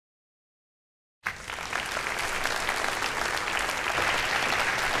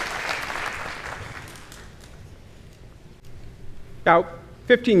About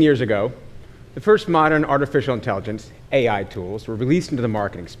 15 years ago, the first modern artificial intelligence, AI tools, were released into the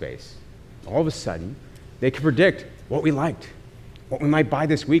marketing space. All of a sudden, they could predict what we liked, what we might buy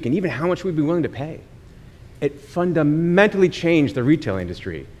this week, and even how much we'd be willing to pay. It fundamentally changed the retail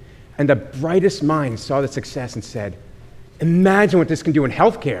industry, and the brightest minds saw the success and said, imagine what this can do in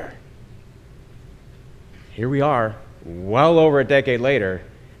healthcare. Here we are, well over a decade later,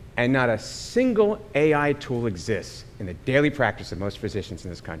 and not a single AI tool exists in the daily practice of most physicians in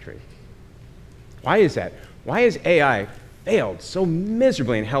this country. Why is that? Why has AI failed so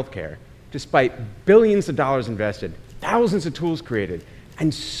miserably in healthcare, despite billions of dollars invested, thousands of tools created,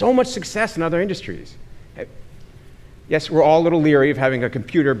 and so much success in other industries? Yes, we're all a little leery of having a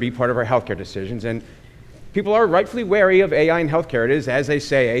computer be part of our healthcare decisions, and people are rightfully wary of AI in healthcare. It is, as they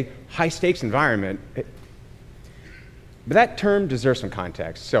say, a high-stakes environment. But that term deserves some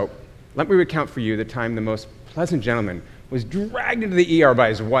context. So let me recount for you the time the most pleasant gentleman was dragged into the ER by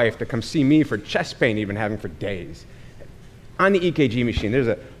his wife to come see me for chest pain he'd been having for days. On the EKG machine, there's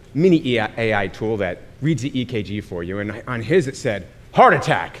a mini AI tool that reads the EKG for you, and on his it said, heart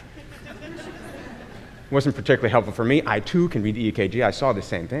attack. It wasn't particularly helpful for me. I too can read the EKG. I saw the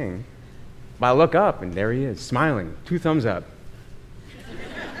same thing. But I look up, and there he is, smiling, 2 thumbs up.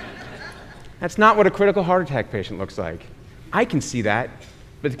 That's not what a critical heart attack patient looks like. I can see that,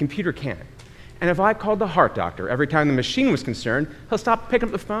 but the computer can't. And if I called the heart doctor every time the machine was concerned, he'll stop picking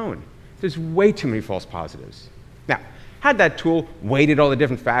up the phone. There's way too many false positives. Now, had that tool weighted all the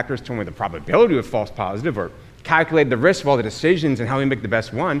different factors to me the probability of false positive or calculated the risk of all the decisions and how we make the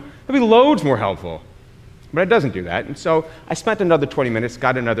best one, it'd be loads more helpful. But it doesn't do that, and so I spent another 20 minutes,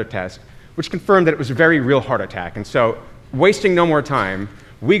 got another test, which confirmed that it was a very real heart attack. And so, wasting no more time,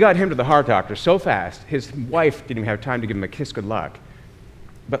 we got him to the heart doctor so fast, his wife didn't even have time to give him a kiss good luck.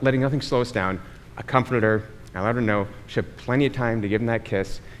 But letting nothing slow us down, I comforted her, I let her know she had plenty of time to give him that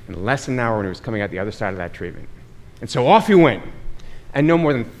kiss in less than an hour when he was coming out the other side of that treatment. And so off he went. And no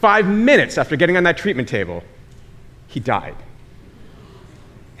more than 5 minutes after getting on that treatment table, he died.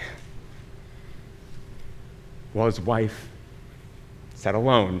 While his wife sat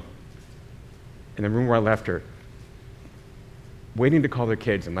alone in the room where I left her, waiting to call their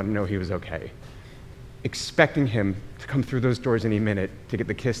kids and let them know he was okay, expecting him to come through those doors any minute to get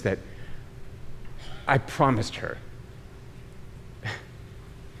the kiss that I promised her.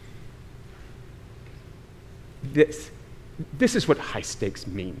 This is what high stakes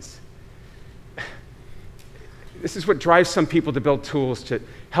means. This is what drives some people to build tools to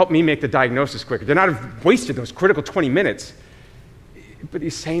help me make the diagnosis quicker. They're not have wasted those critical 20 minutes. But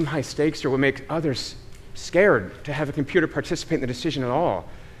these same high stakes are what make others scared to have a computer participate in the decision at all.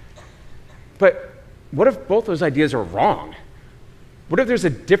 But what if both those ideas are wrong? What if there's a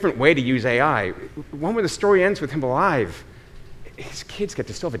different way to use AI? One where the story ends with him alive. His kids get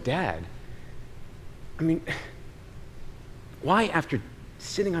to still have a dad. I mean, why after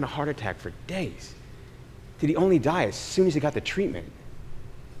sitting on a heart attack for days did he only die as soon as he got the treatment?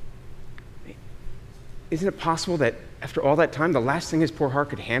 Isn't it possible that after all that time, the last thing his poor heart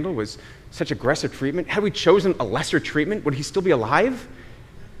could handle was such aggressive treatment? Had we chosen a lesser treatment, would he still be alive?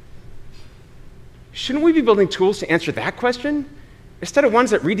 Shouldn't we be building tools to answer that question, instead of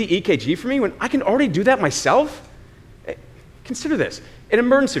ones that read the EKG for me when I can already do that myself? Consider this. An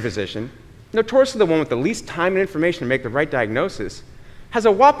emergency physician, notoriously the one with the least time and information to make the right diagnosis, has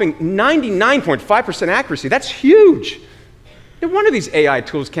a whopping 99.5% accuracy. That's huge. No wonder these AI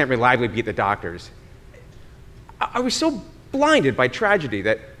tools can't reliably beat the doctors. Are we so blinded by tragedy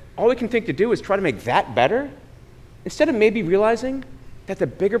that all we can think to do is try to make that better, instead of maybe realizing that the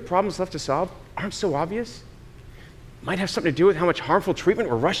bigger problems left to solve aren't so obvious? Might have something to do with how much harmful treatment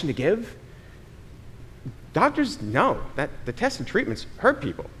we're rushing to give? Doctors know that the tests and treatments hurt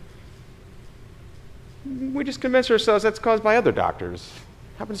people. We just convince ourselves that's caused by other doctors.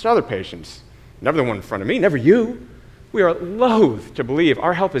 Happens to other patients. Never the one in front of me, never you. We are loath to believe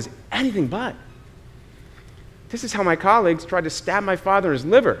our help is anything but. This is how my colleagues tried to stab my father in his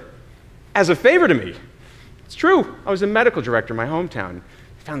liver, as a favor to me. It's true, I was a medical director in my hometown.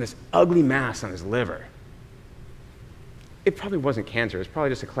 I found this ugly mass on his liver. It probably wasn't cancer, it was probably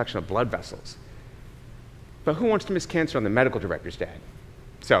just a collection of blood vessels. But who wants to miss cancer on the medical director's dad?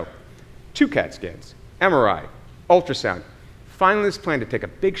 So, 2 CAT scans, MRI, ultrasound. Finally, this plan to take a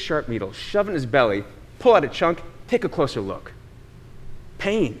big sharp needle, shove it in his belly, pull out a chunk, take a closer look.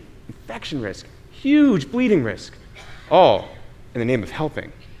 Pain, infection risk, huge bleeding risk, all in the name of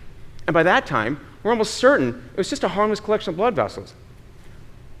helping. And by that time, we're almost certain it was just a harmless collection of blood vessels.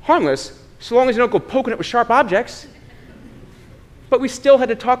 Harmless, so long as you don't go poking it with sharp objects. But we still had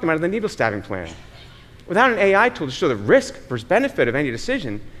to talk them out of the needle stabbing plan. Without an AI tool to show the risk versus benefit of any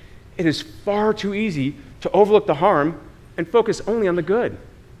decision, it is far too easy to overlook the harm and focus only on the good.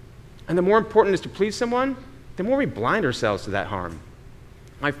 And the more important it is to please someone, the more we blind ourselves to that harm.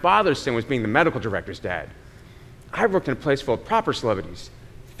 My father's sin was being the medical director's dad. I worked in a place full of proper celebrities,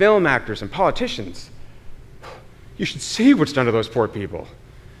 film actors, and politicians. You should see what's done to those poor people.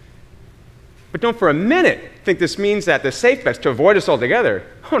 But don't for a minute think this means that the safe bet's to avoid us altogether.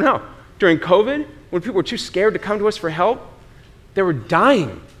 Oh no. During COVID, when people were too scared to come to us for help, they were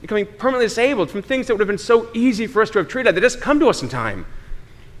dying, becoming permanently disabled from things that would have been so easy for us to have treated. They just come to us in time.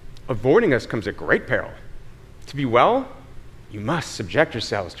 Avoiding us comes at great peril. To be well, you must subject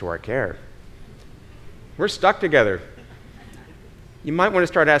yourselves to our care. We're stuck together. You might want to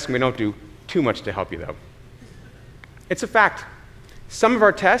start asking we don't do too much to help you, though. It's a fact. Some of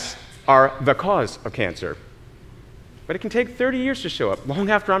our tests are the cause of cancer. But it can take 30 years to show up, long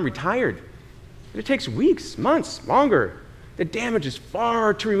after I'm retired. It takes weeks, months, longer. The damage is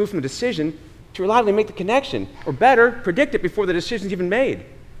far too removed from the decision to reliably make the connection, or better, predict it before the decision's even made.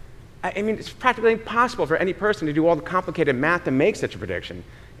 I mean, it's practically impossible for any person to do all the complicated math to make such a prediction.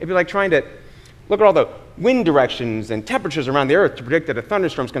 It'd be like trying to look at all the wind directions and temperatures around the Earth to predict that a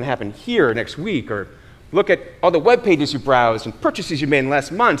thunderstorm's going to happen here next week, or look at all the web pages you browsed and purchases you made in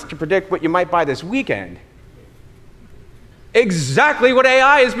last months to predict what you might buy this weekend. Exactly what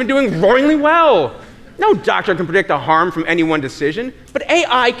AI has been doing roaringly well. No doctor can predict the harm from any one decision, but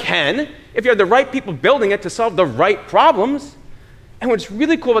AI can if you have the right people building it to solve the right problems. And what's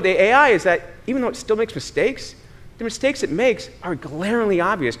really cool about the AI is that even though it still makes mistakes, the mistakes it makes are glaringly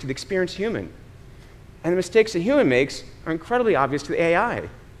obvious to the experienced human. And the mistakes a human makes are incredibly obvious to the AI.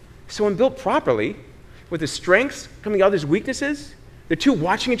 So when built properly, with the strengths coming the other's weaknesses, the two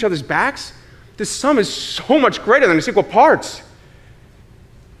watching each other's backs, the sum is so much greater than its equal parts.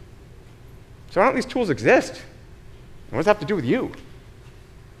 So why don't these tools exist? And what does that have to do with you?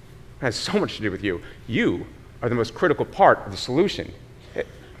 It has so much to do with you. You are the most critical part of the solution.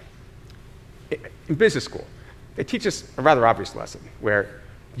 In business school, they teach us a rather obvious lesson, where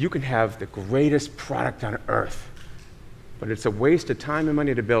you can have the greatest product on earth, but it's a waste of time and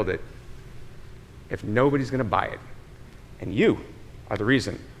money to build it if nobody's going to buy it. And you are the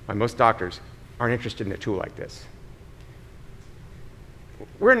reason why most doctors aren't interested in a tool like this.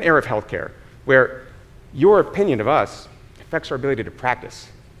 We're in an era of healthcare where your opinion of us affects our ability to practice.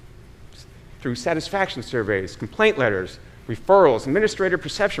 Through satisfaction surveys, complaint letters, referrals, administrator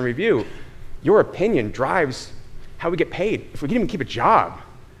perception review, your opinion drives how we get paid, if we can even keep a job.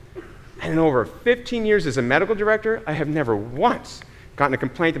 And in over 15 years as a medical director, I have never once gotten a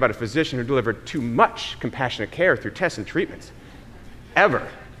complaint about a physician who delivered too much compassionate care through tests and treatments. Ever.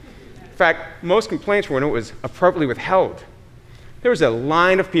 In fact, most complaints were when it was appropriately withheld. There was a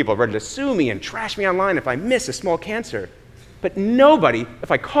line of people ready to sue me and trash me online if I miss a small cancer, but nobody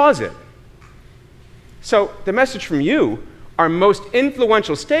if I cause it. So the message from you, our most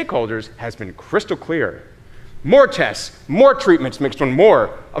influential stakeholders, has been crystal clear. More tests, more treatments makes one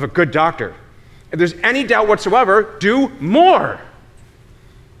more of a good doctor. If there's any doubt whatsoever, do more.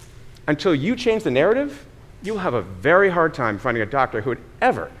 Until you change the narrative, you'll have a very hard time finding a doctor who would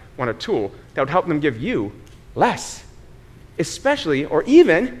ever want a tool that would help them give you less. Especially, or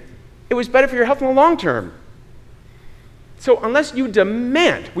even, it was better for your health in the long term. So unless you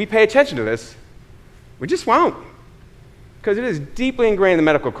demand we pay attention to this, we just won't. Because it is deeply ingrained in the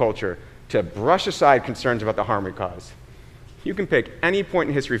medical culture to brush aside concerns about the harm we cause. You can pick any point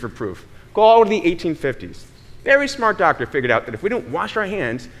in history for proof. Go all to the 1850s. Very smart doctor figured out that if we don't wash our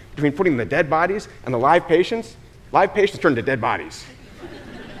hands between putting the dead bodies and the live patients turn to dead bodies.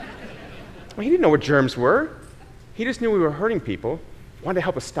 Well, he didn't know what germs were. He just knew we were hurting people, wanted to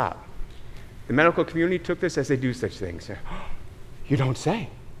help us stop. The medical community took this as they do such things. Oh, you don't say.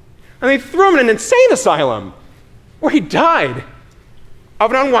 And they threw him in an insane asylum where he died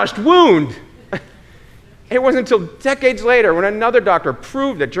of an unwashed wound. It wasn't until decades later, when another doctor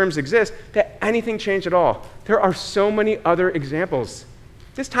proved that germs exist, that anything changed at all. There are so many other examples.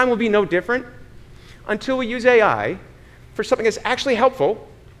 This time will be no different. Until we use AI for something that's actually helpful,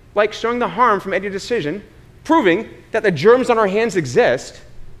 like showing the harm from any decision, proving that the germs on our hands exist,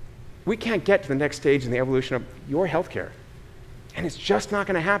 we can't get to the next stage in the evolution of your healthcare. And it's just not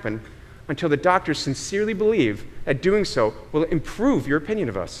going to happen until the doctors sincerely believe that doing so will improve your opinion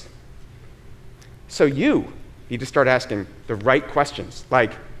of us. So you need to start asking the right questions,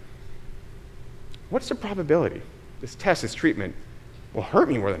 like, what's the probability this test, this treatment, will hurt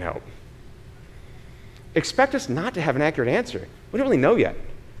me more than help? Expect us not to have an accurate answer. We don't really know yet.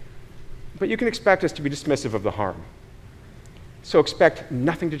 But you can expect us to be dismissive of the harm. So expect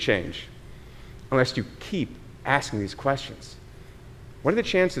nothing to change. unless you keep asking these questions. What are the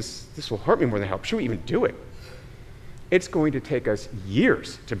chances this will hurt me more than help? Should we even do it? It's going to take us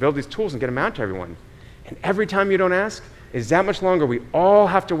years to build these tools and get them out to everyone. And every time you don't ask is that much longer we all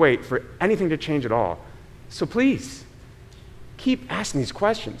have to wait for anything to change at all. So please, keep asking these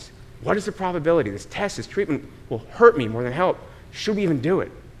questions. What is the probability this test, this treatment will hurt me more than help? Should we even do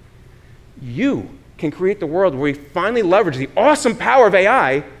it? You can create the world where we finally leverage the awesome power of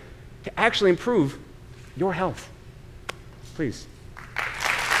AI to actually improve your health. Please.